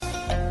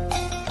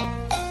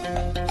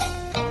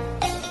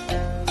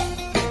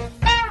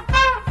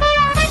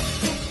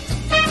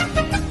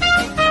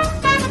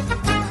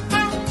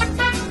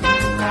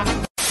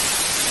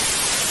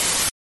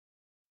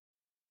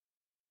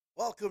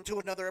welcome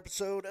to another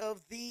episode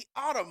of the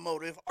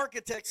Automotive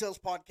Architect Sales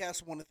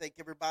Podcast. I want to thank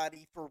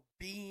everybody for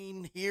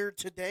being here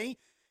today.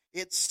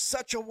 It's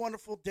such a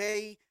wonderful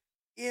day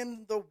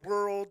in the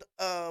world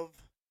of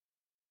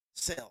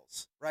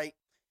sales, right?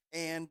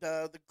 And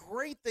the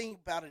great thing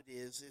about it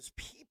is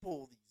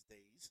people these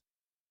days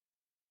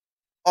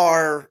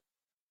are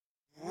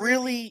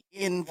really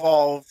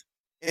involved.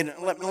 And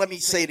let me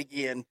say it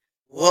again.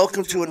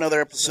 Welcome to another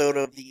episode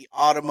of the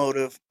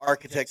Automotive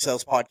Architect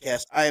Sales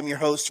Podcast. I am your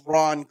host,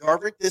 Ron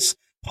Garvik. This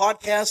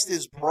podcast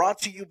is brought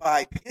to you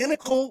by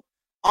Pinnacle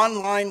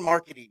Online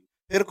Marketing.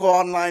 Pinnacle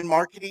Online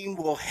Marketing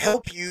will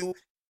help you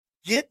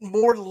get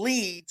more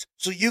leads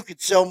so you could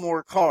sell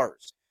more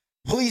cars.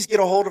 Please get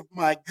a hold of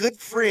my good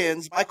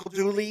friends, Michael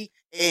Dooley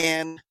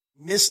and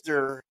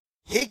Mr.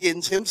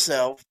 Higgins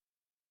himself.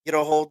 Get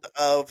a hold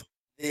of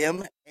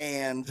them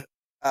and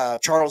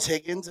Charles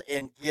Higgins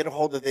and get a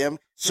hold of them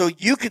so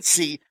you can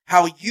see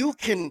how you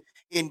can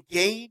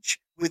engage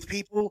with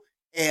people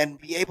and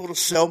be able to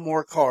sell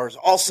more cars.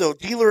 Also,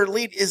 Dealer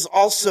Elite is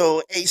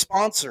also a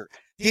sponsor.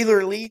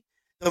 Dealer Elite,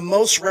 the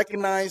most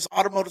recognized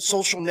automotive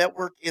social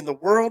network in the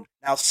world.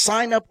 Now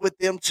sign up with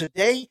them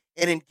today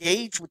and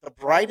engage with the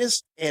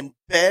brightest and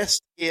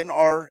best in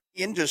our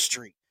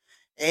industry.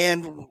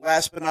 And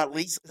last but not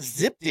least,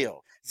 ZipDeal.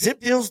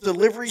 ZipDeal's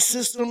delivery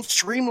system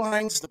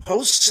streamlines the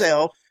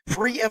post-sale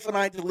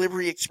pre-F&I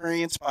delivery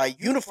experience by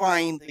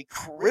unifying the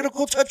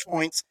critical touch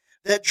points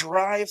that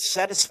drive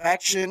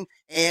satisfaction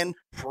and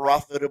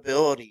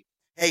profitability.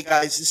 Hey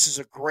guys, this is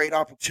a great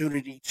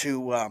opportunity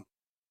to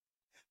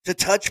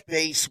touch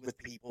base with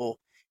people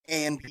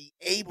and be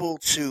able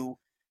to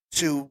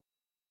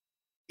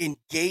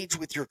engage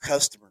with your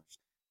customers.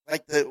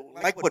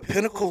 Like what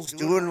Pinnacle's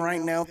doing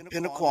right now,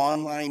 Pinnacle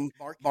Online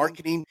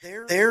Marketing,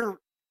 their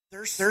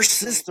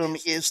system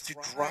is to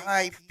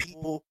drive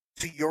people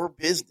to your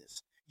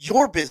business.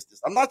 Your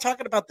business. I'm not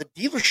talking about the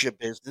dealership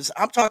business.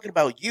 I'm talking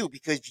about you,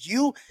 because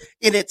you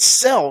in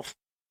itself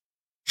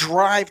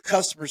drive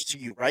customers to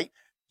you, right?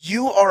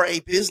 You are a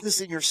business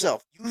in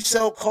yourself. You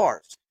sell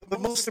cars, but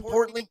most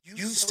importantly,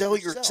 you sell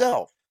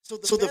yourself. So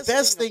the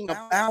best thing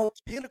about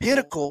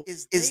Pinnacle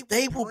is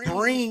they will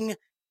bring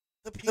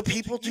the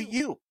people to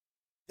you.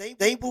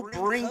 They will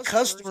bring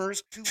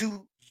customers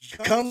to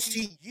come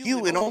see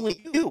you and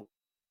only you.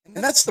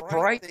 And that's the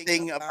bright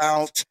thing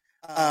about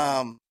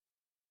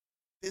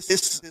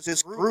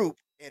this group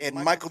and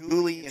Michael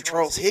Dooley and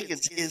Charles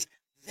Higgins is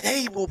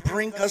they will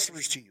bring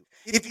customers to you.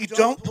 If you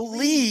don't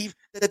believe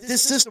that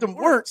this system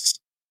works,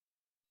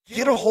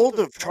 get a hold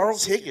of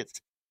Charles Higgins.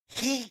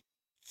 He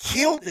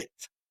killed it.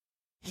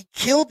 He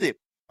killed it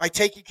by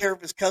taking care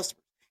of his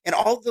customers. And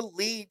all the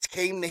leads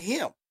came to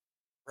him,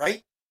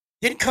 right?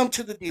 Didn't come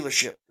to the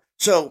dealership.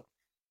 So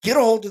get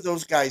a hold of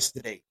those guys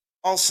today.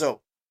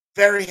 Also,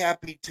 very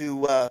happy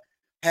to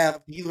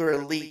have Dealer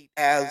Elite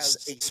as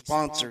a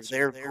sponsor.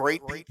 They're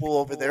great people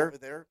over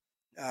there.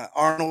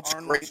 Arnold's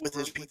great with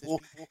his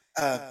people.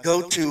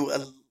 Go to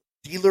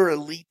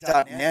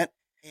dealerelite.net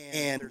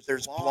and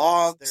there's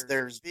blogs,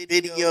 there's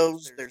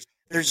videos,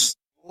 there's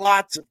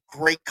lots of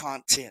great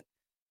content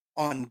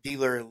on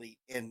Dealer Elite.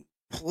 And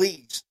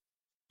please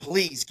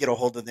get a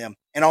hold of them.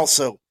 And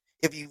also,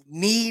 if you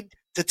need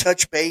to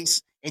touch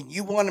base and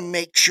you want to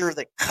make sure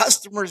that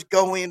customers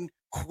go in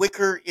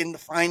quicker in the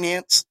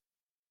finance,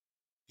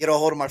 get a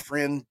hold of my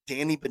friend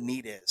Danny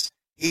Benitez.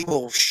 He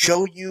will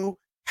show you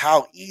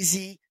how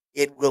easy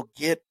it will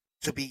get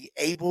to be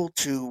able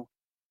to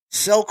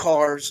sell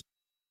cars,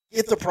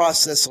 get the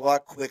process a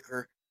lot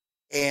quicker,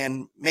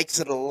 and makes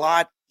it a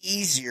lot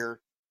easier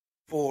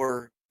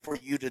for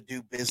you to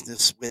do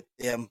business with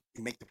them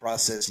and make the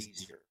process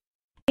easier.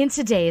 In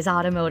today's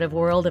automotive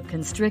world of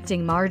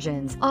constricting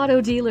margins,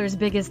 auto dealers'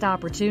 biggest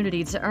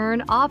opportunity to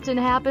earn often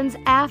happens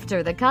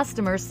after the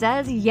customer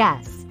says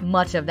yes.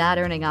 Much of that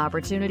earning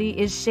opportunity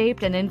is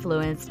shaped and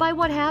influenced by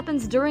what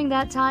happens during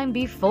that time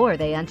before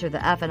they enter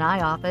the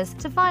F&I office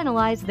to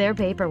finalize their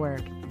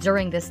paperwork.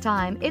 During this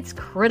time, it's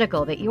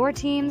critical that your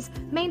teams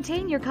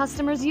maintain your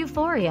customers'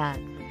 euphoria.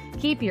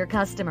 Keep your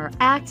customer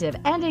active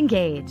and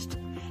engaged.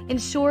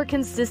 Ensure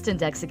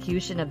consistent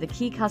execution of the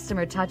key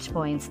customer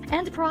touchpoints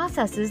and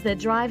processes that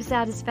drive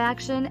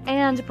satisfaction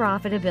and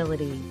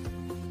profitability.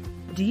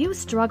 Do you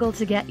struggle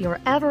to get your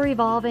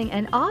ever-evolving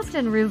and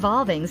often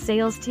revolving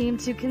sales team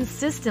to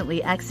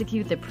consistently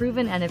execute the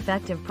proven and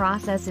effective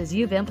processes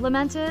you've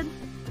implemented?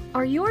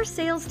 Are your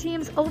sales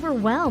teams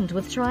overwhelmed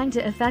with trying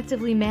to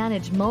effectively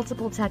manage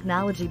multiple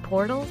technology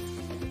portals?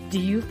 Do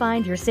you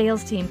find your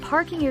sales team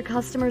parking your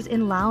customers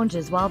in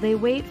lounges while they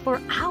wait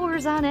for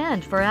hours on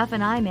end for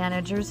F&I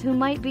managers who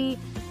might be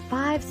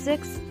 5,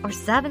 6, or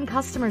 7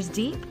 customers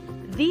deep?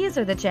 These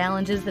are the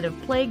challenges that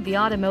have plagued the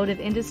automotive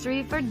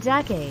industry for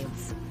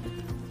decades.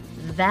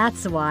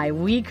 That's why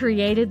we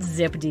created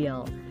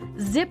ZipDeal.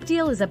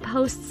 ZipDeal is a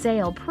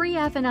post-sale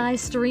pre-F&I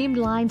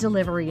streamlined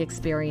delivery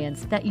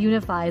experience that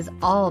unifies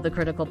all the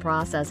critical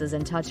processes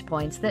and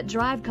touchpoints that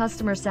drive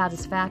customer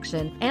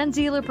satisfaction and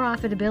dealer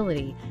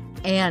profitability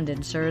and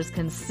ensures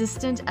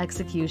consistent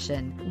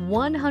execution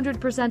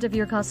 100% of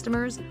your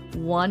customers,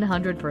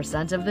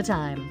 100% of the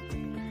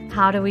time.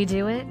 How do we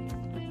do it?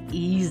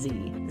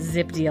 Easy.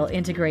 ZipDeal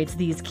integrates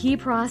these key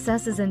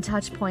processes and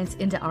touchpoints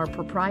into our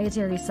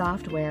proprietary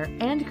software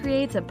and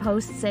creates a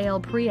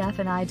post-sale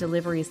pre-F&I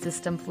delivery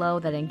system flow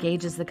that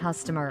engages the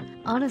customer,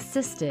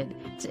 unassisted,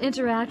 to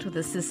interact with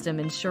the system,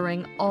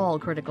 ensuring all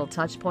critical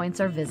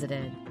touchpoints are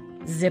visited.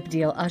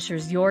 ZipDeal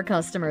ushers your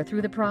customer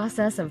through the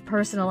process of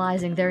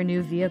personalizing their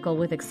new vehicle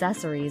with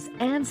accessories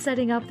and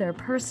setting up their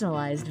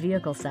personalized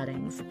vehicle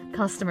settings.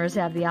 Customers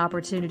have the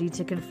opportunity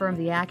to confirm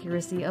the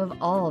accuracy of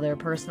all their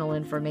personal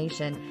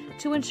information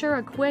to ensure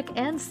a quick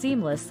and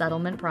seamless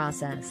settlement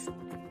process.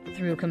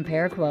 Through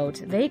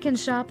CompareQuote, they can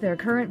shop their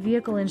current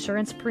vehicle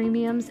insurance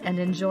premiums and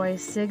enjoy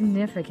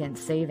significant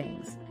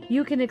savings.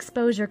 You can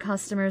expose your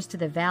customers to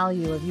the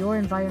value of your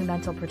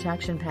environmental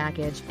protection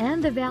package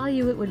and the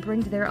value it would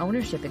bring to their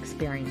ownership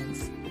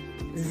experience.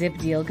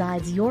 ZipDeal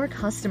guides your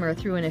customer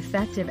through an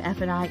effective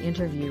F&I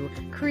interview,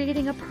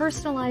 creating a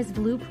personalized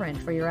blueprint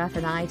for your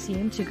F&I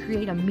team to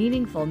create a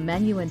meaningful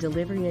menu and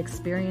delivery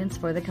experience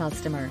for the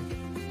customer.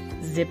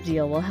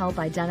 ZipDeal will help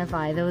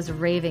identify those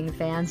raving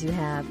fans you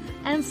have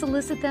and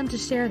solicit them to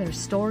share their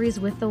stories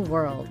with the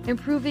world,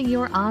 improving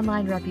your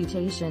online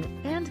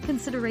reputation and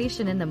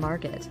consideration in the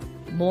market.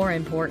 More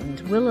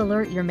important, we'll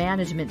alert your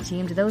management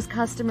team to those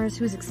customers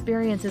whose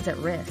experience is at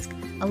risk,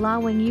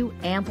 allowing you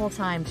ample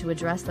time to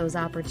address those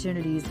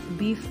opportunities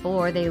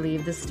before they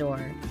leave the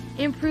store.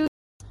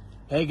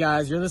 Hey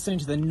guys, you're listening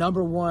to the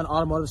 #1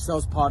 automotive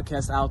sales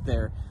podcast out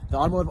there, The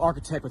Automotive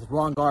Architect with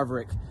Ron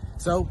Garverick.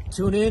 So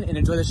tune in and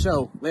enjoy the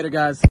show. Later,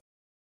 guys.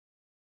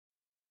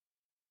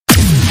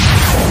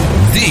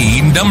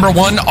 The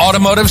 #1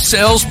 automotive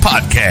sales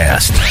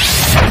podcast.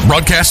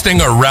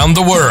 Broadcasting around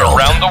the world.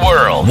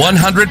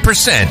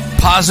 100%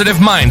 positive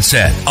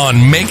mindset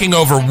on making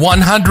over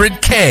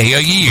 $100K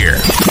a year.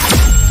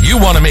 You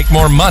want to make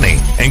more money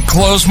and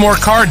close more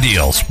car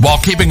deals while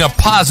keeping a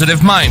positive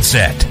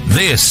mindset.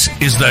 This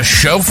is the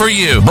show for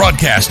you.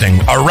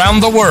 Broadcasting around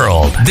the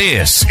world.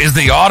 This is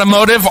the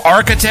Automotive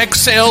Architect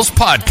Sales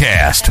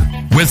Podcast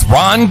with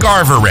Ron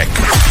Garverick.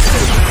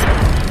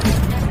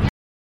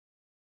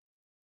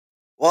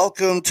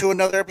 Welcome to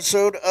another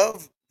episode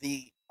of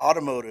the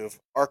Automotive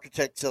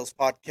Architect Sales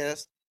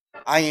Podcast.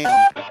 I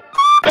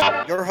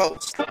am your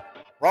host,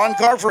 Ron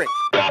Garverick.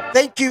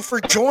 Thank you for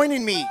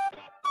joining me.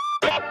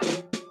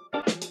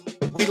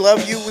 We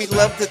love you. We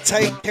love to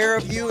take care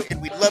of you,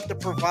 and we'd love to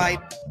provide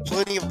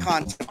plenty of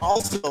content.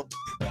 Also,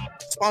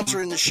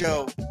 sponsoring the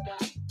show,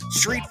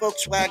 Street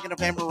Volkswagen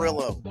of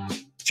Amarillo.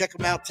 Check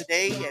them out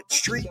today at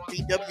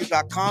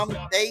streetvw.com.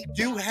 They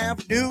do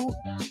have new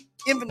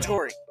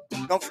inventory.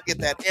 Don't forget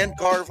that. And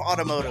Garv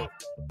Automotive.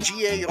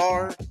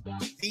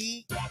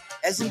 GARV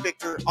as in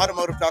Victor,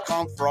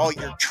 automotive.com for all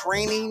your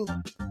training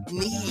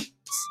needs.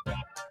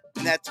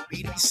 And that's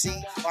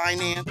BDC,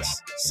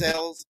 finance,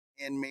 sales,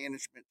 and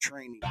management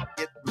training.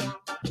 Get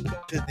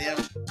to them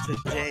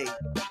today.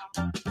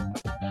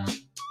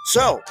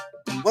 So,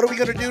 what are we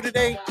going to do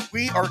today?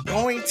 We are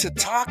going to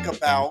talk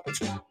about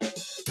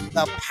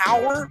the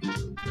power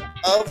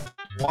of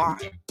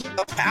why.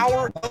 The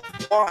power of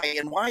why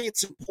and why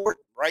it's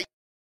important, right?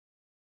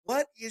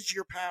 What is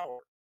your power?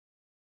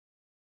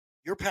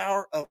 Your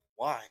power of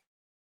why?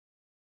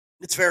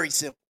 It's very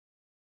simple.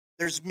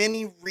 There's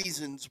many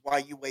reasons why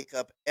you wake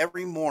up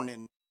every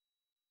morning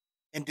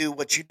and do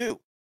what you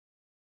do.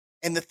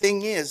 And the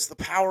thing is, the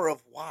power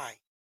of why.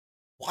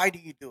 Why do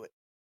you do it?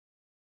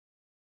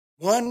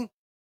 One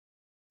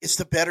is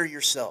to better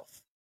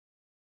yourself,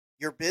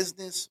 your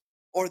business,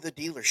 or the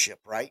dealership,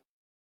 right?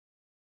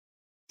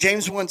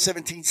 James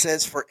 1:17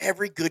 says, "For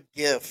every good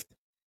gift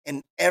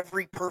and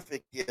every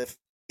perfect gift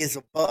is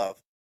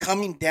above,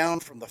 coming down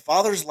from the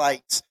Father's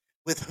lights,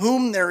 with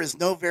whom there is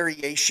no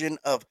variation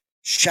of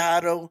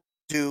shadow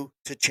due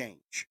to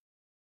change."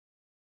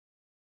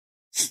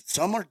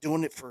 Some are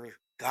doing it for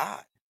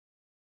God.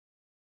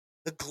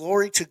 The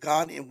glory to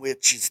God, in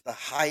which is the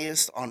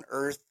highest on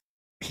earth,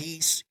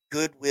 peace,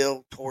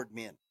 goodwill toward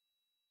men.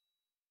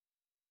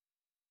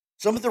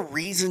 Some of the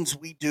reasons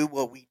we do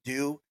what we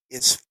do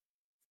is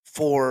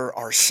for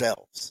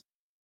ourselves.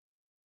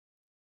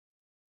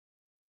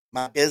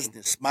 My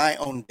business, my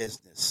own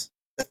business.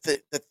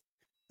 The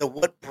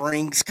what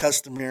brings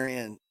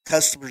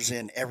customers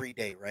in every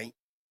day, right?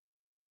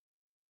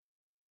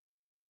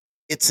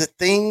 It's the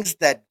things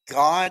that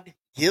God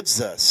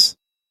gives us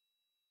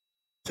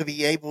to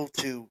be able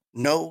to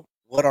know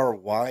what our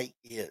why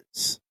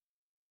is.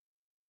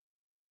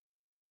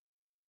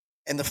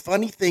 And the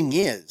funny thing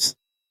is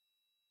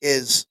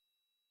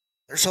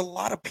there's a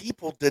lot of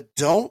people that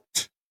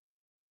don't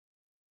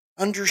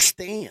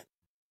understand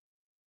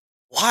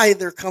why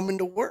they're coming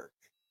to work,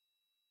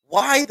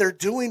 why they're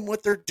doing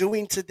what they're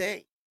doing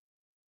today.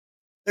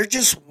 They're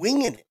just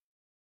winging it.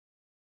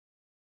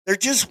 They're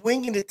just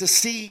winging it to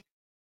see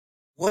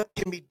what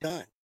can be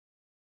done.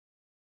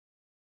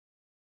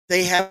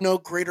 They have no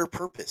greater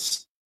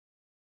purpose.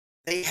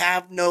 They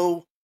have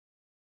no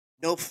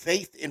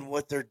faith in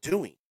what they're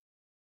doing.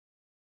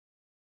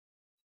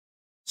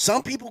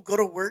 Some people go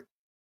to work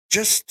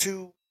just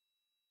to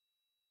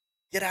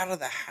get out of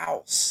the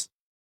house.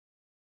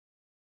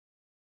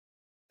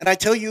 And I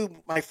tell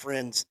you, my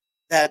friends,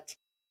 that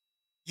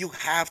you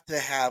have to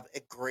have a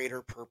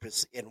greater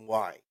purpose in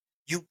why.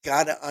 You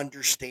got to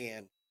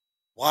understand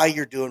why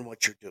you're doing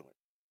what you're doing.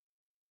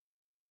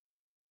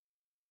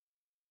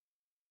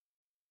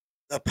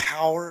 The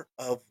power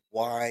of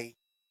why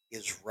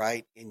is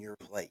right in your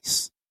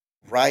place,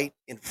 right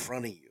in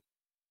front of you.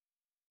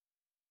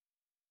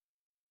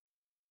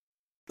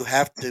 You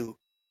have to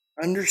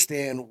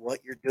understand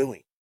what you're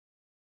doing.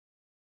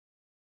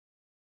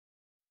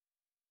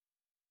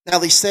 Now,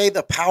 they say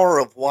the power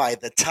of why,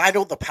 the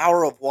title, The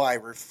Power of Why,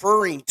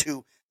 referring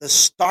to the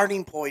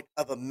starting point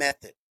of a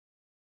method.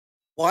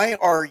 Why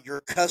are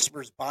your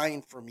customers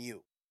buying from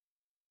you?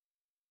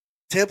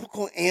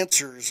 Typical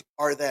answers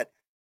are that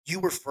you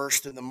were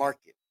first in the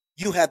market.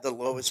 You had the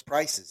lowest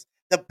prices,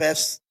 the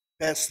best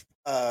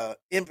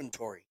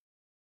inventory.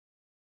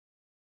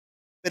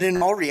 But in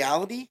all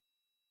reality,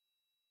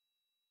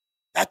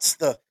 that's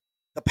the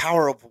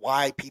power of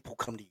why people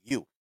come to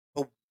you.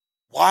 But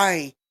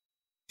why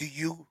do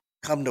you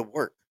come to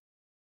work?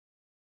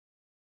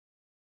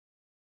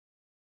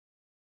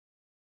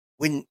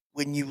 When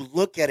you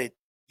look at it,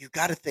 you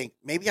got to think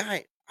maybe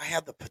I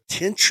have the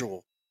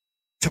potential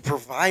to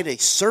provide a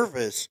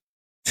service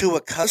to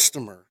a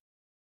customer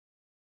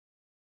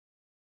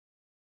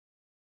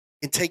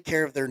and take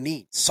care of their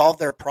needs, solve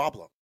their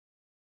problem.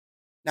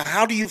 Now,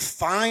 how do you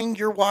find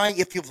your why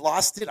if you've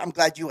lost it? I'm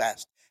glad you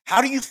asked.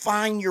 How do you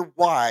find your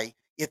why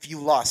if you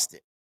lost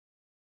it?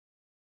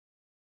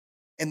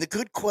 And the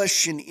good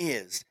question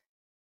is,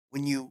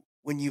 when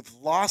you've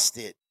lost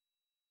it,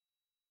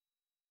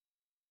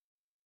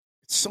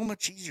 it's so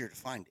much easier to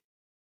find it.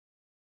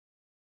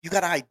 You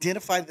got to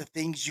identify the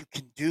things you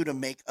can do to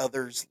make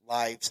others'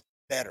 lives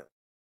better,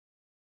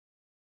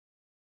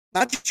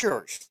 not just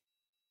yours.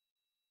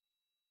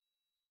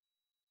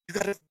 You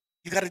got to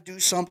you got to do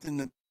something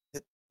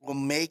that will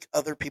make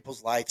other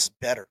people's lives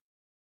better.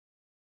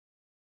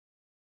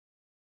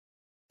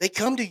 They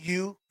come to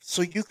you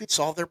so you could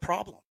solve their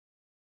problem.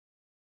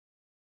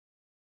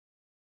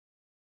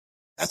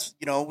 That's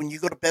when you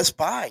go to Best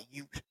Buy,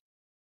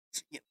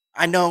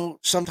 I know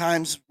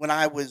sometimes when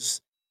I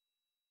was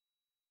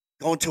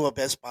going to a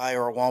Best Buy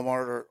or a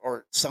Walmart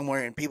or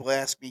somewhere and people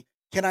ask me,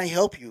 "Can I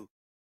help you?"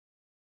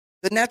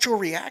 The natural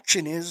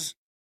reaction is,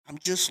 "I'm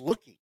just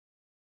looking."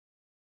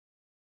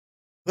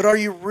 But are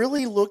you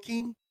really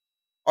looking?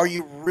 Are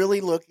you really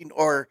looking,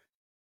 or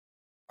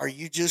are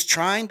you just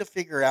trying to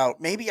figure out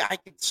maybe I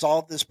could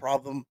solve this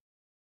problem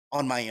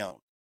on my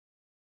own?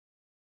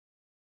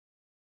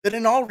 But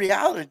in all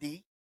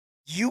reality,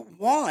 you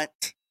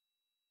want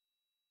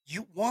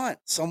you want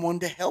someone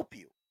to help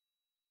you.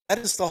 That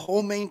is the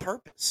whole main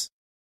purpose.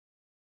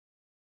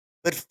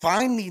 But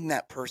finding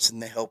that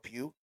person to help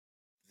you,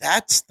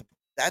 that's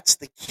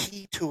the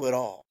key to it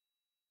all.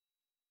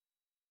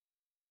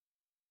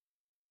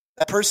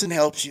 That person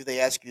helps you.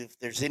 They ask you if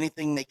there's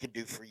anything they could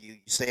do for you.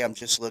 You say, "I'm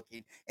just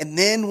looking." And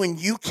then when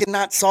you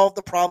cannot solve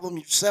the problem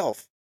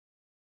yourself,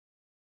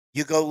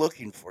 you go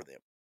looking for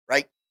them,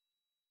 right?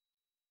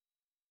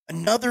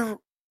 Another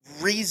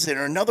reason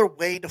or another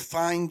way to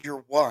find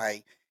your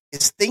why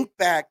is think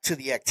back to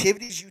the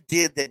activities you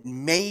did that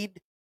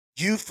made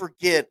you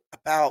forget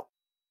about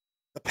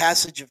the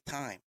passage of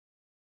time.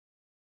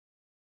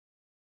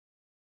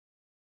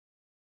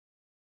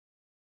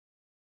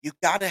 You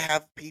got to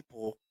have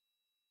people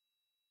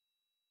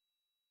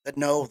that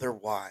know their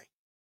why.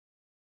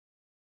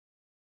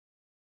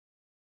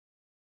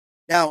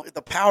 Now,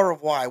 the power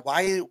of why.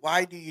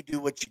 Why do you do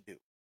what you do?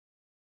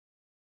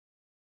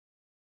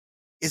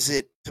 Is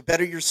it to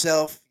better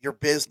yourself, your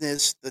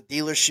business, the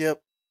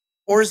dealership,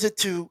 or is it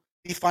to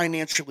be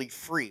financially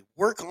free?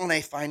 Work on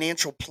a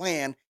financial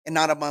plan and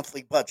not a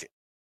monthly budget.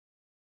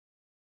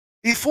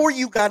 Before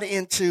you got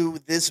into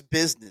this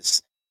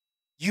business,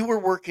 you were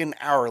working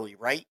hourly,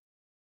 right?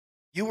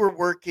 You were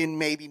working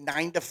maybe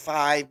 9 to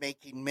 5,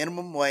 making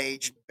minimum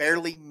wage,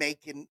 barely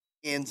making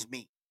ends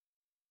meet.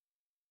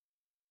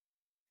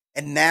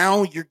 And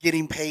now you're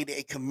getting paid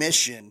a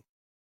commission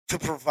to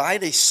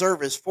provide a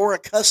service for a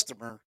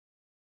customer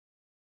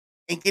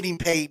and getting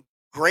paid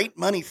great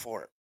money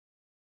for it.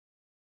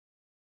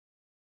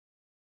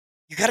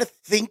 You got to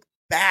think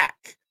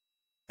back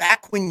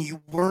when you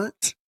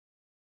weren't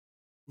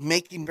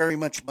making very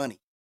much money.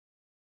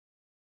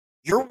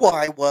 Your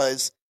why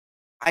was,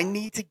 I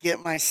need to get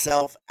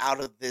myself out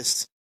of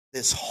this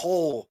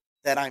hole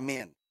that I'm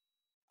in.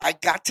 I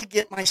got to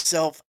get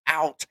myself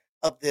out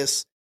of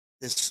this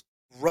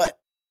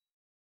rut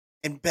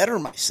and better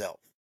myself.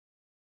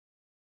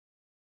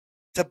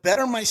 To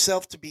better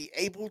myself to be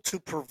able to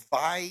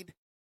provide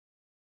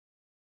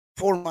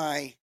for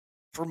my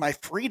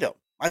freedom,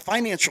 my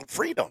financial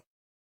freedom.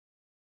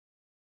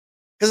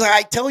 Because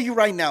I tell you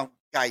right now,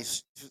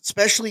 guys,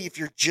 especially if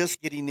you're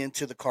just getting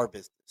into the car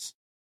business,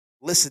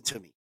 listen to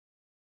me.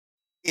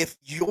 If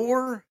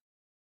you're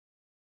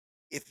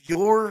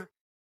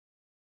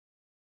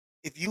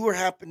if you were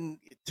happen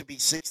to be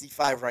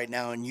 65 right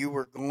now and you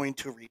were going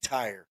to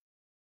retire,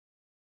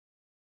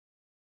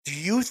 do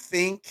you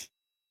think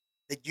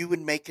that you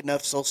would make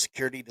enough Social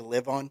Security to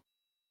live on?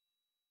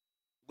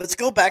 Let's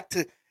go back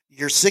to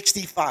you're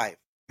 65.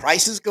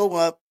 Prices go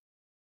up.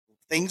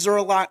 Things are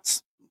a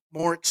lot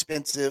more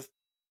expensive.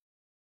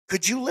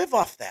 Could you live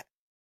off that?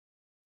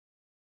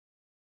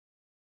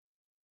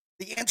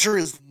 The answer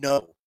is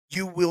no.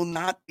 You will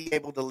not be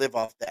able to live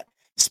off that.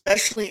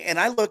 Especially, and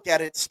I look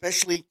at it,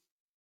 especially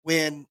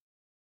when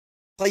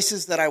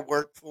places that I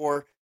worked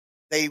for,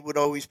 they would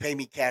always pay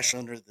me cash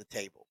under the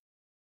table.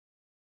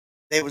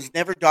 It was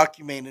never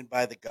documented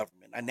by the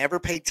government. I never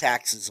paid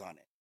taxes on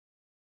it.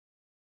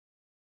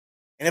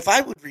 And if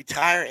I would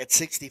retire at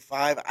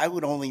 65, I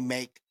would only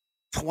make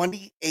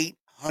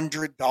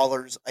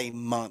 $2,800 a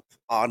month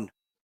on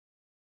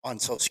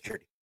Social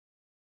Security.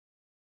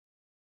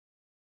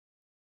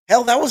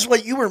 Hell, that was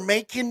what you were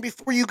making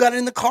before you got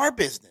in the car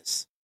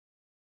business.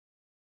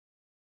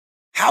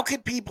 How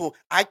could people,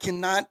 I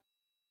cannot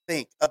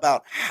think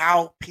about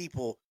how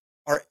people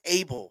are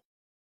able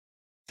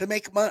to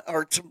make money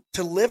or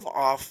to live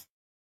off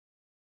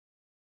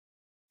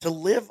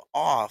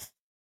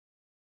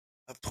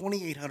of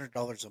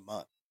 $2,800 a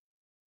month.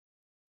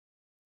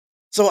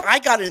 So I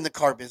got in the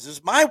car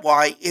business. My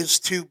why is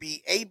to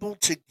be able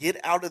to get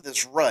out of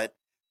this rut,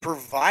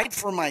 provide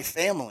for my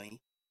family,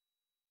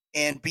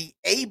 and be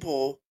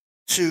able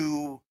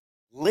to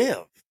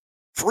live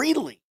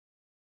freely.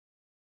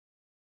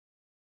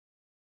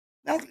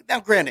 Now,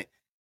 granted,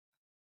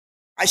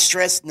 I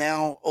stress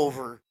now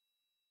over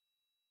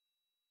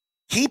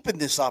keeping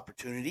this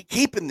opportunity,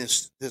 keeping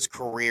this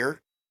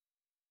career,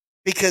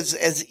 because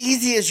as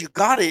easy as you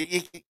got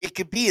it, it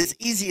could be as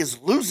easy as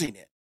losing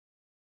it.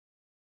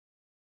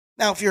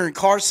 Now, if you're in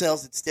car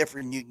sales, it's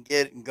different. You can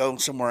get it and go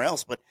somewhere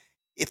else. But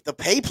if the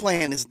pay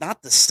plan is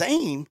not the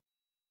same,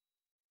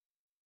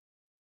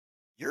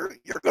 you're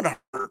going to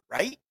hurt,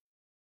 right?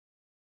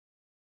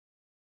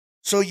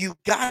 So you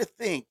got to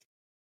think,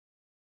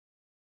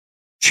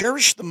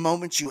 cherish the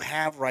moments you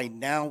have right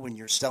now when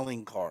you're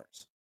selling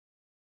cars.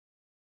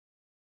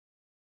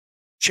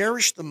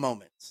 Cherish the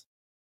moments,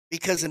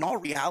 because in all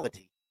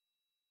reality,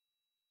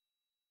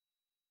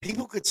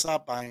 people could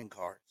stop buying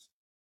cars.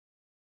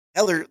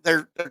 Hell,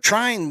 they're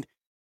trying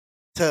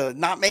to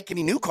not make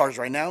any new cars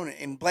right now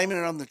and blaming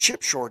it on the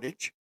chip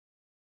shortage.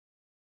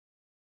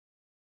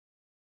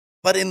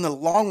 But in the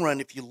long run,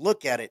 if you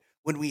look at it,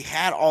 when we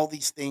had all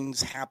these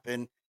things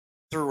happen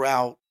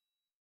throughout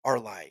our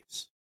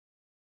lives,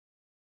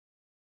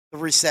 the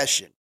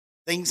recession,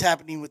 things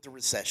happening with the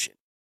recession,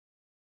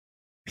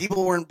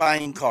 people weren't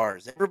buying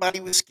cars. Everybody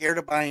was scared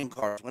of buying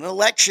cars. When an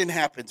election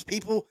happens,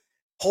 people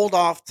hold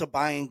off to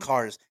buying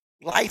cars.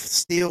 Life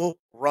still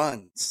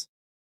runs.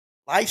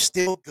 Life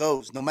still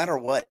goes no matter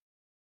what.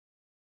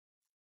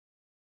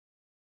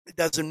 It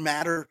doesn't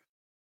matter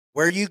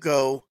where you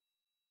go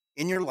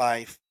in your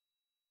life.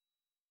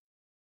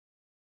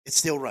 It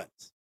still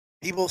runs.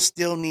 People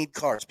still need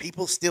cars.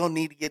 People still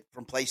need to get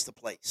from place to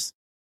place.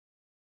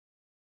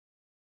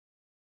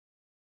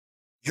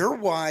 Your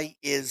why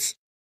is,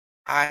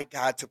 I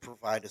got to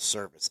provide a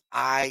service.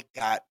 I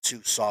got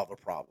to solve a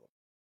problem.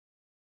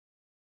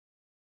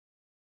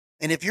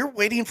 And if you're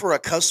waiting for a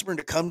customer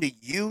to come to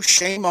you,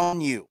 shame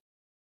on you.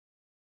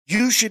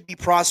 You should be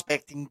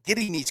prospecting,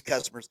 getting these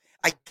customers.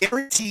 I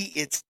guarantee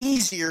it's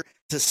easier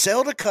to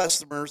sell to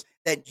customers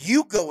that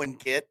you go and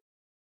get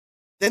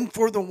than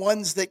for the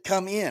ones that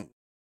come in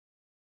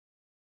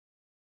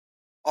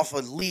off a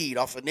lead,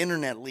 off an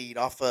internet lead,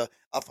 off a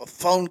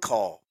phone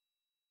call.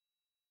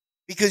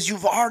 Because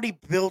you've already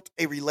built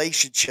a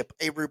relationship,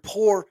 a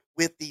rapport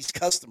with these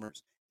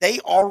customers. They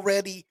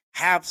already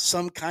have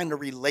some kind of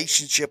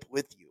relationship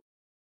with you.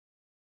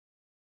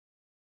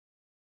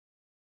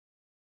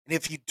 And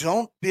if you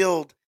don't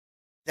build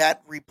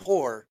that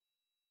rapport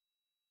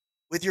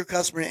with your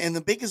customer, and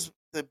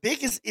the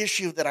biggest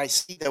issue that I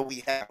see that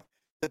we have,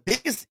 the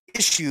biggest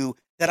issue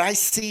that I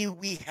see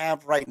we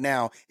have right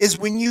now is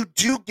when you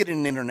do get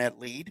an internet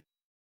lead,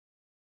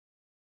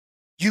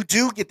 you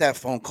do get that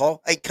phone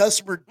call, a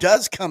customer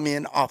does come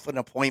in off an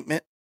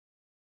appointment,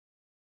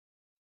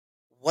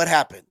 what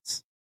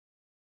happens?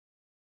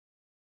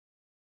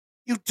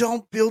 You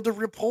don't build a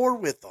rapport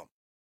with them.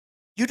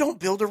 You don't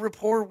build a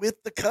rapport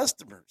with the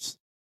customers.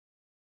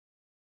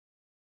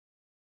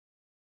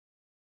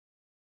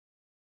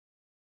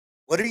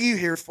 What are you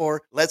here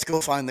for? Let's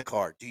go find the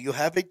car. Do you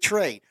have a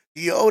trade?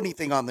 Do you owe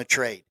anything on the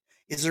trade?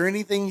 Is there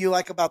anything you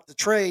like about the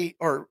trade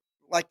or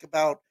like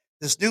about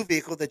this new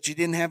vehicle that you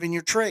didn't have in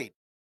your trade?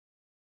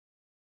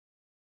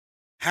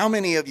 How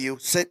many of you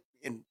sit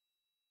and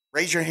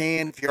raise your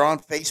hand if you're on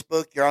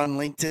Facebook, you're on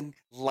LinkedIn,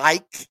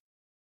 like,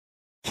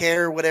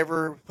 care,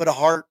 whatever, put a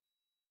heart?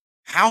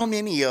 How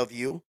many of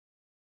you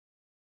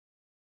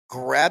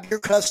grab your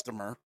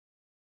customer,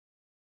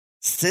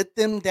 sit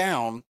them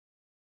down,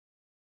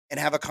 and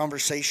have a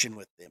conversation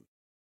with them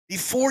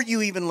before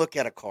you even look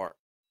at a car?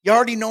 You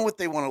already know what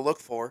they want to look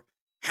for.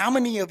 How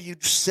many of you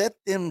sit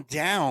them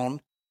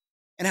down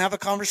and have a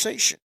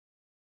conversation?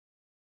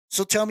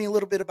 So tell me a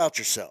little bit about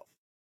yourself.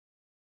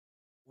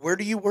 Where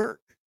do you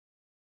work?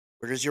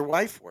 Where does your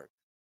wife work?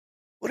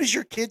 What does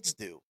your kids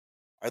do?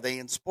 Are they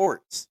in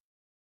sports?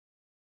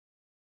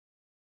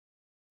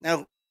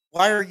 Now,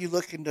 why are you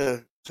looking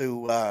to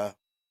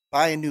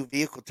buy a new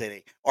vehicle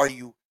today? Are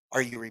you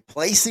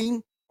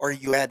replacing or are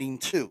you adding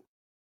to?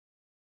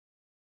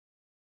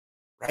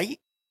 Right?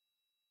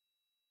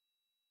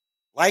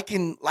 Like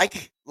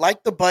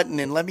the button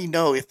and let me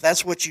know if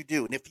that's what you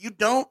do. And if you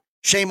don't,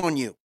 shame on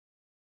you.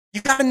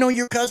 You got to know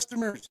your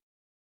customers.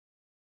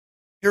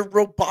 You're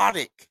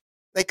robotic.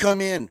 They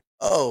come in.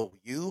 Oh,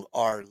 you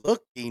are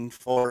looking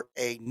for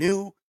a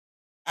new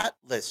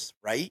Atlas,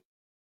 right?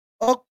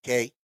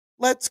 Okay,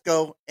 let's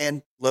go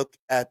and look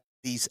at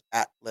these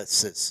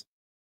atlases,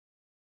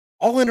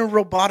 all in a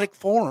robotic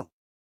form.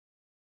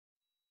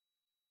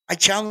 I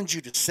challenge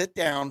you to sit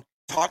down,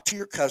 talk to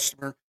your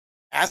customer,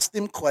 ask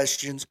them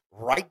questions,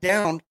 write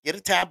down, get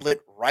a tablet,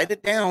 write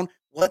it down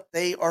what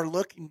they are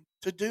looking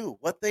to do,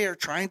 what they are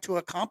trying to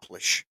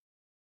accomplish.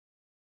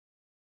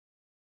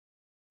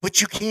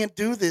 But you can't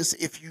do this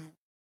if you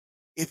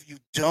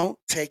don't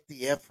take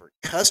the effort.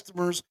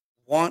 Customers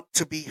want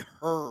to be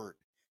heard.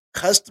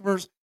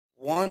 Customers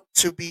want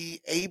to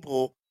be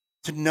able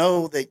to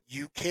know that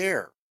you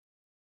care.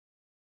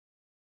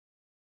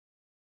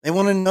 They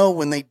want to know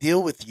when they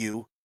deal with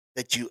you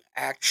that you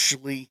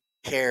actually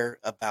care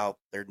about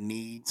their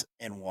needs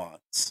and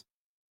wants.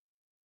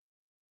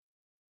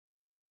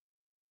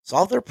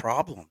 Solve their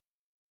problem.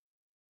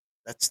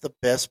 That's the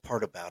best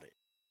part about it.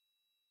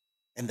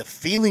 And the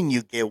feeling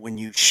you get when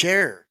you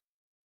share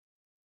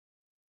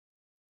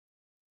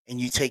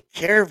and you take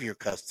care of your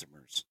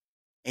customers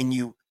and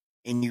you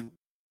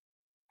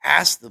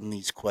ask them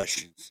these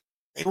questions,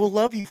 they will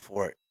love you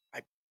for it.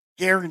 I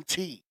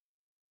guarantee.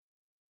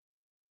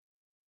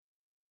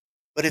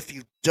 But if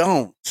you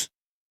don't,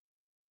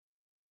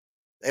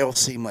 they'll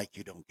seem like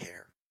you don't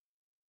care.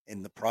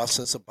 And the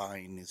process of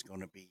buying is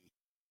going to be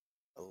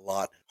a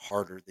lot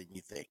harder than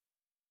you think.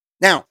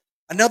 Now,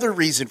 another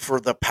reason for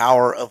the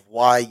power of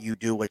why you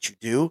do what you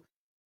do,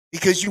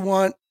 because you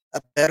want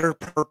a better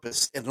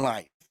purpose in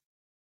life.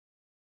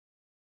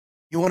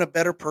 You want a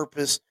better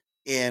purpose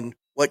in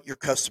what your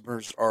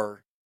customers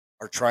are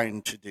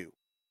trying to do.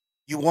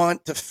 You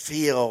want to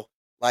feel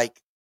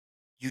like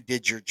you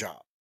did your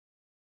job.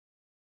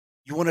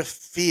 You want to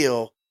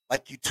feel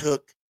like you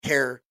took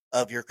care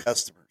of your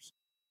customers.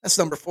 That's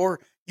number 4.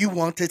 You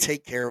want to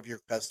take care of your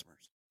customers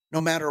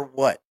no matter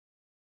what.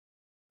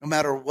 No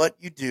matter what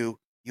you do,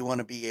 you want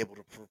to be able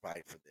to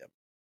provide for them.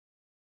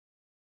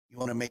 You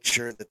want to make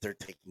sure that they're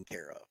taken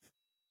care of.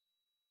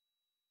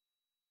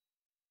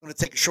 I'm going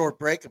to take a short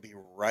break. I'll be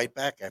right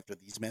back after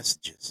these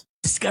messages.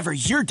 Discover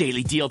your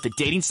daily deal at the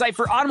dating site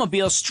for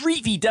automobiles,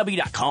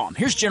 StreetVW.com.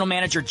 Here's General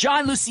Manager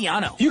John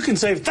Luciano. You can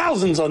save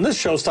thousands on this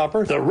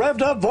showstopper, the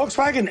revved up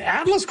Volkswagen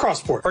Atlas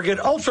Crossport, or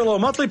get ultra low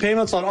monthly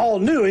payments on all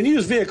new and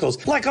used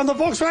vehicles, like on the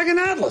Volkswagen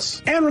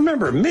Atlas. And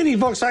remember, many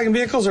Volkswagen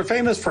vehicles are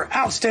famous for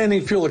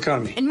outstanding fuel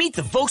economy. And meet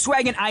the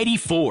Volkswagen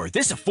ID4.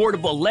 This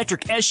affordable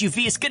electric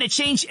SUV is going to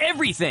change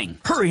everything.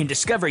 Hurry and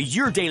discover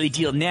your daily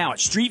deal now at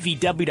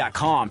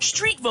StreetVW.com.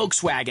 Street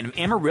Volkswagen of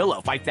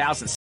Amarillo,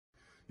 5000.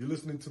 You're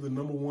listening to the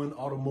 #1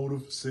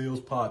 automotive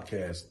sales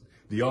podcast,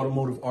 the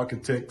Automotive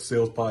Architect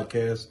Sales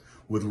Podcast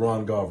with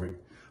Ron Garvey.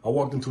 I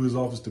walked into his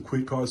office to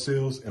quit car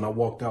sales, and I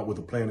walked out with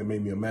a plan that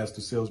made me a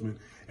master salesman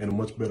and a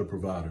much better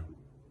provider.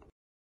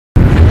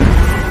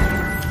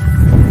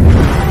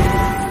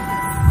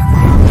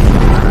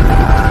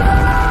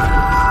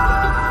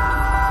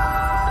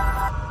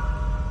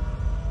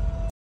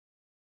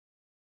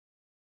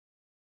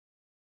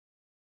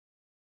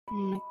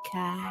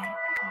 Okay.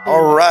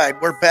 All right,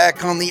 we're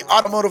back on the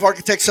Automotive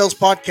Architect Sales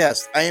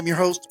Podcast. I am your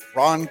host,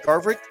 Ron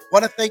Garverick.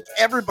 Want to thank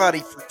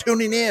everybody for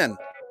tuning in.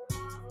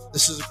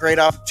 This is a great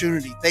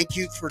opportunity. Thank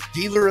you for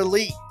Dealer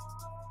Elite.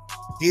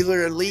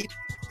 Dealer Elite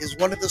is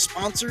one of the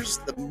sponsors,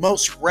 the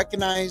most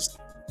recognized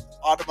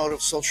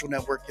automotive social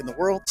network in the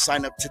world.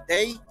 Sign up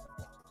today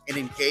and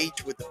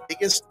engage with the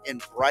biggest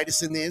and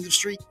brightest in the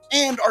industry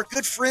and our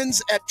good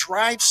friends at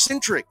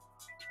DriveCentric.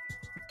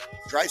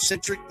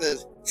 DriveCentric,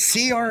 the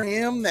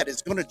CRM that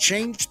is going to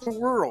change the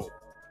world.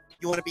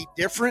 You want to be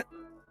different?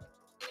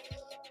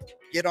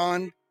 Get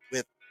on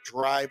with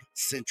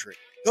DriveCentric.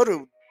 Go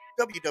to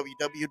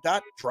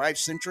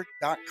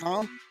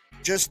www.drivecentric.com.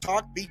 Just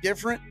talk, be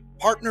different,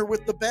 partner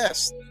with the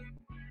best.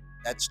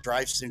 That's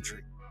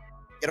DriveCentric.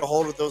 Get a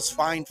hold of those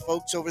fine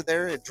folks over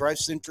there at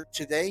DriveCentric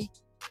today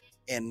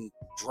and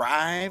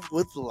drive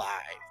with live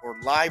or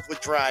live with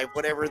drive,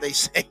 whatever they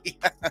say.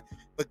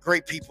 But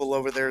great people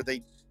over there.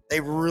 They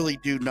really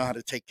do know how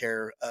to take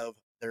care of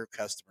their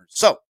customers.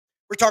 So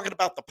we're talking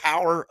about the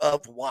power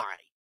of why.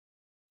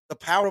 The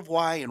power of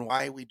why and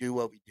why we do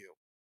what we do.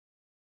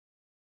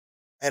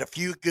 I had a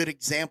few good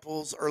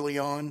examples early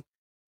on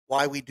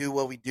why we do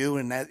what we do,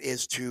 and that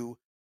is to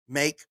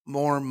make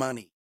more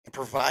money and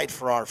provide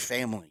for our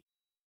family.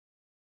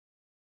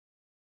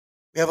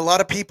 We have a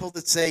lot of people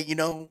that say,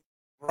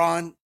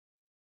 Ron,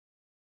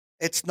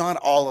 it's not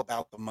all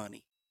about the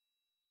money.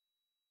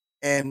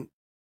 And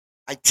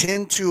I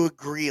tend to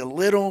agree a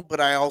little,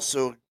 but I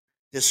also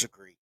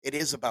disagree. It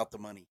is about the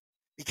money.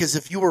 Because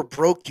if you were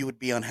broke, you would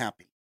be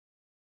unhappy.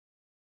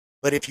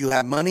 But if you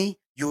have money,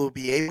 you will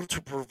be able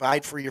to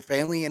provide for your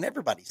family and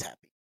everybody's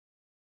happy.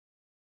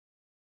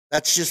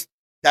 That's just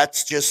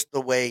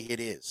the way it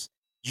is.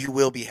 You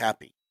will be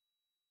happy.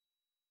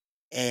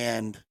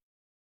 And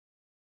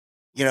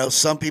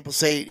some people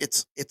say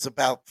it's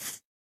about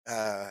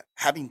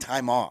having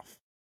time off.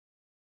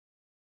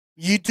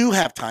 You do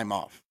have time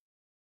off.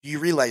 Do you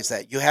realize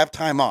that? You have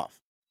time off.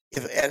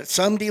 If at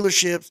some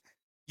dealerships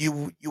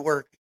you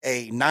work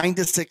a 9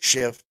 to 6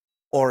 shift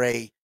or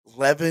a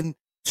 11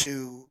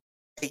 to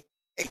 8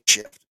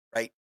 shift,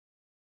 right?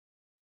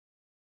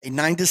 A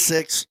 9 to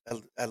 6,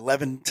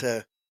 11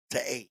 to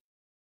 8.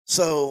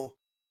 So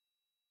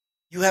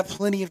you have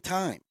plenty of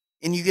time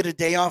and you get a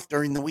day off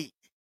during the week.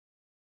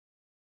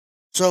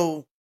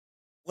 So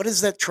what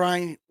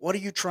are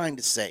you trying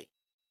to say?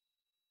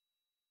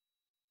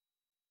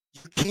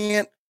 You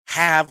can't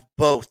have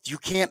both. You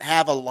can't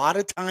have a lot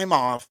of time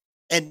off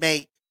and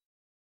make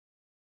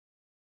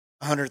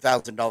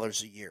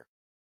 $100,000 a year.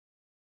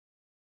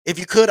 If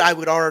you could, I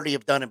would already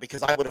have done it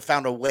because I would have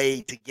found a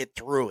way to get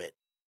through it.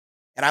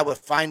 And I would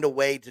find a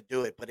way to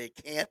do it, but it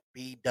can't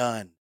be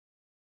done.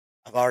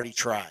 I've already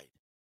tried.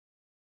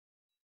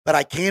 But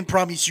I can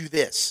promise you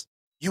this.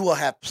 You will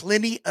have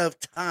plenty of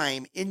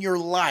time in your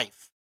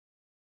life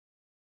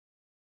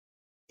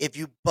if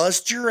you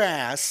bust your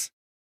ass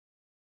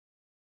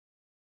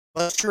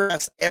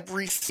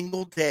every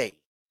single day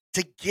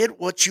to get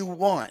what you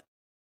want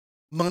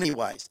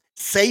money-wise.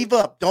 Save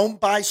up. Don't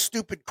buy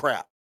stupid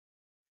crap.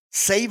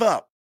 Save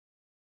up.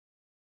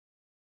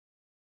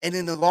 And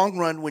in the long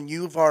run, when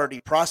you've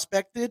already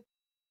prospected,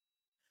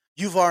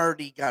 you've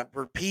already got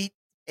repeat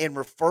and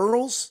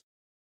referrals,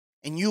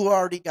 and you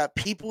already got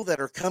people that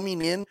are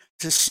coming in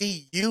to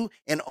see you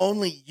and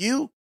only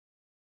you,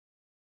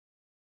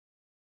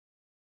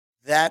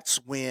 that's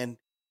when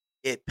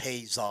it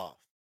pays off.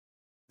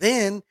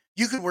 Then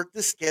you can work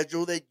the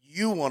schedule that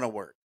you want to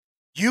work.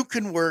 You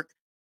can work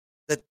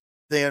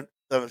the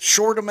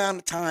short amount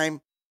of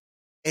time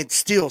and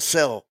still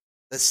sell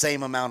the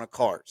same amount of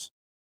cars.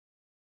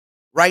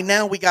 Right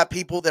now, we got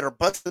people that are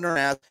busting their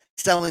ass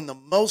selling the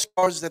most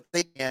cars that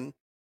they can.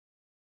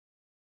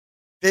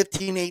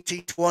 15,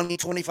 18, 20,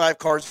 25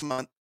 cars a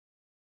month.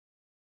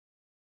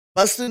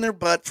 Busting their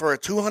butt for a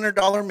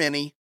 $200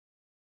 Mini.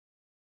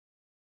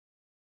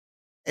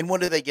 And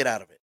what do they get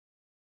out of it?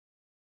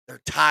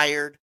 They're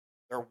tired.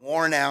 They're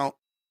worn out.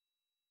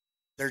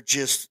 They're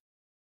just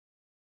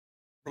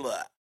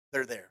blah.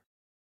 They're there.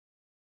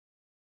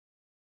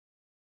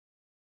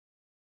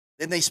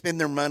 Then they spend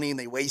their money and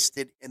they waste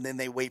it, and then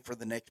they wait for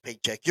the next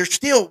paycheck. You're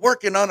still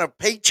working on a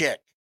paycheck.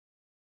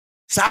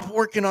 Stop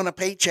working on a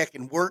paycheck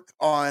and work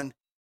on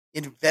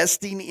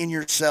investing in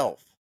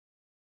yourself,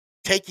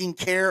 taking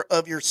care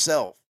of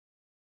yourself.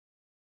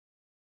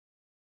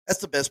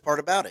 That's the best part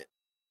about it.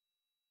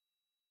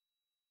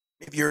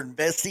 If you're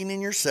investing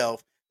in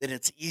yourself, then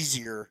it's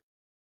easier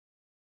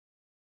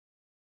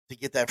to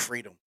get that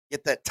freedom,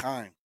 get that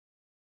time.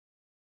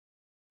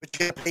 But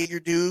you got to pay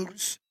your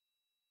dues.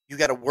 You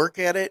got to work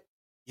at it.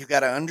 You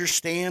got to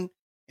understand.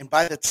 And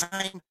by the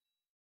time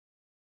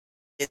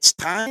it's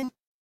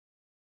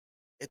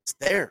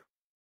there.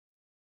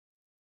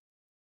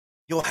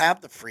 You'll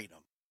have the freedom.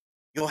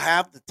 You'll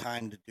have the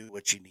time to do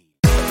what you need.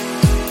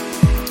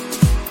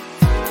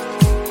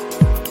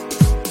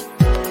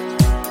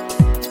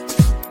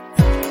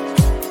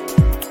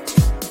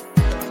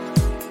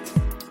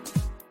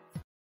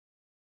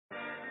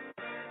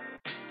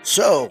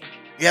 So,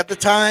 you have the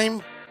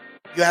time,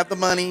 you have the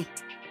money,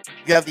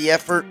 you have the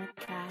effort,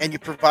 and you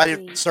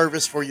provided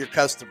service for your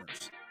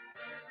customers.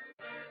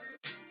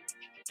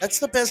 That's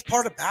the best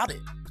part about it.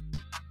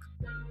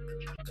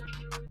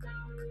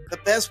 The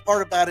best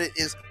part about it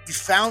is you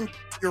found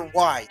your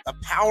why, the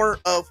power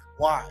of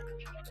why.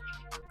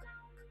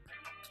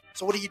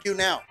 So what do you do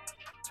now?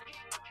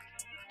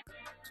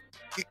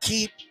 You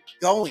keep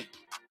going.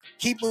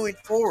 Keep moving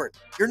forward.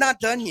 You're not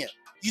done yet.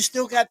 You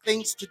still got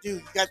things to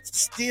do. You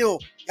still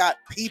got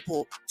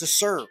people to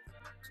serve.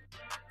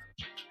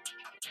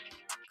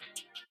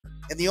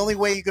 And the only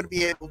way you're going to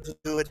be able to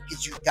do it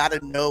is you've got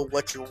to know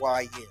what your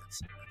why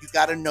is. You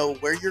got to know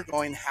where you're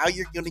going, how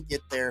you're going to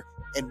get there,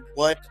 and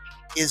what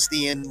is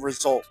the end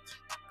result.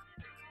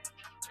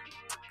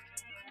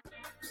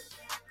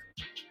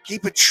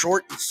 Keep it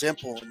short and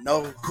simple and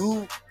know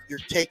who you're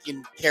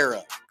taking care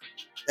of.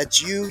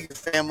 That's you, your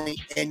family,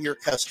 and your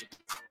customers.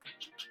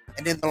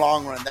 And in the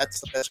long run,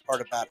 that's the best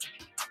part about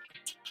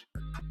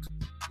it.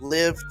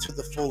 Live to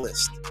the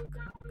fullest.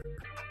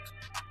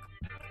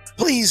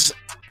 Please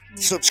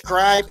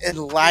subscribe and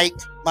like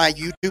my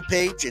YouTube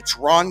page. It's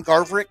Ron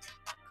Garverick.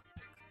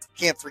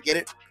 Can't forget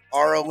it.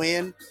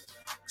 RON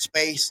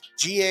space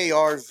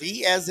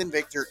GARV as in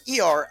Victor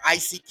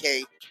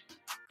ERICK.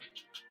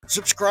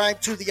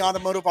 Subscribe to the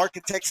Automotive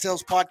Architect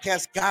Sales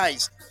Podcast.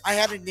 Guys, I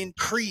had an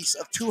increase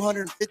of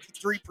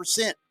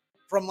 253%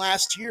 from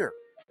last year,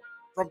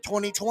 from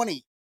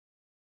 2020.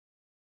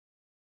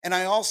 And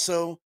I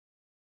also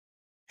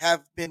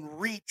have been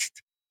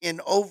reached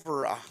in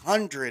over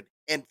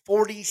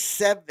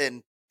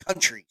 147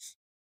 countries.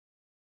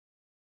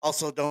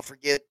 Also, don't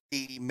forget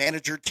the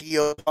Manager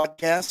TO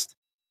podcast.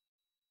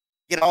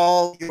 Get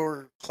all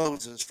your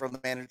closes from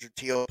the Manager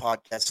TO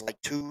podcast, like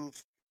 2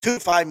 to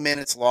 5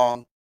 minutes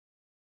long.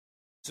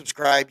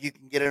 Subscribe. You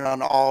can get it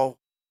on all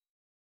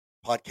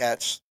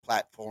podcast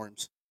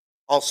platforms.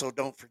 Also,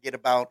 don't forget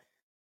about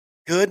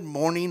Good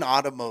Morning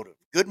Automotive.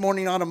 Good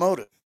Morning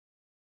Automotive.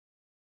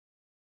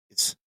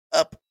 It's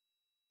up,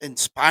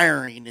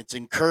 inspiring, it's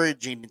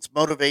encouraging, it's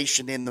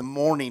motivation in the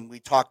morning. We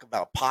talk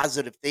about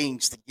positive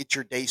things to get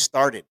your day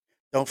started.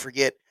 Don't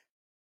forget,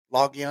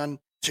 log on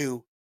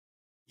to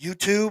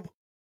YouTube,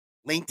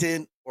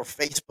 LinkedIn, or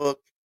Facebook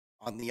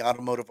on the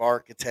Automotive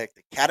Architect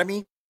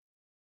Academy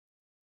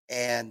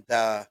and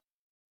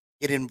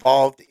get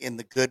involved in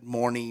the Good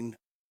Morning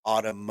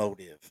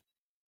Automotive.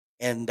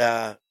 And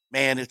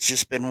man, it's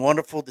just been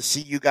wonderful to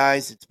see you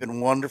guys. It's been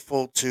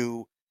wonderful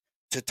to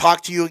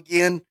talk to you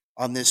again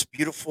on this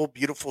beautiful,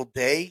 beautiful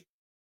day.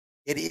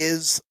 It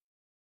is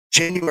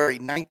January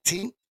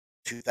 19th,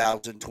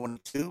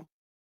 2022.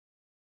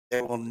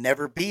 There will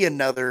never be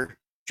another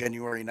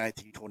January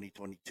 19th,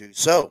 2022.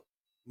 So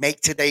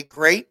make today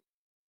great,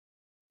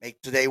 make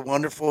today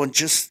wonderful, and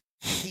just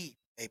keep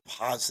a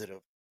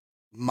positive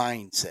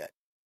mindset.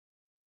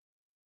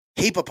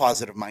 Keep a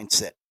positive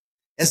mindset.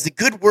 As the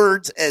good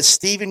words, as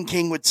Stephen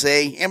King would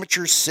say,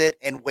 amateurs sit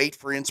and wait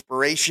for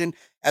inspiration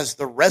as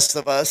the rest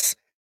of us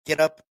get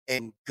up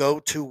and go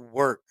to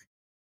work.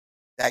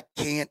 That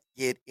can't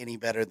get any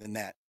better than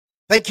that.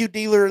 Thank you,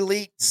 Dealer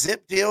Elite,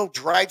 Zip Deal,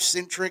 Drive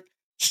Centric,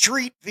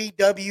 Street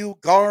VW,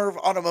 Garv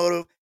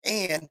Automotive,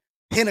 and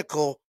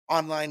Pinnacle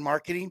Online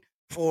Marketing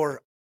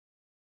for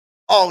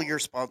all your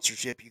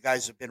sponsorship. You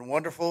guys have been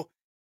wonderful.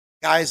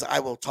 Guys, I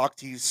will talk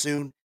to you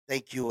soon.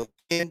 Thank you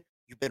again.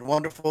 You've been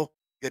wonderful.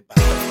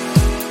 Goodbye.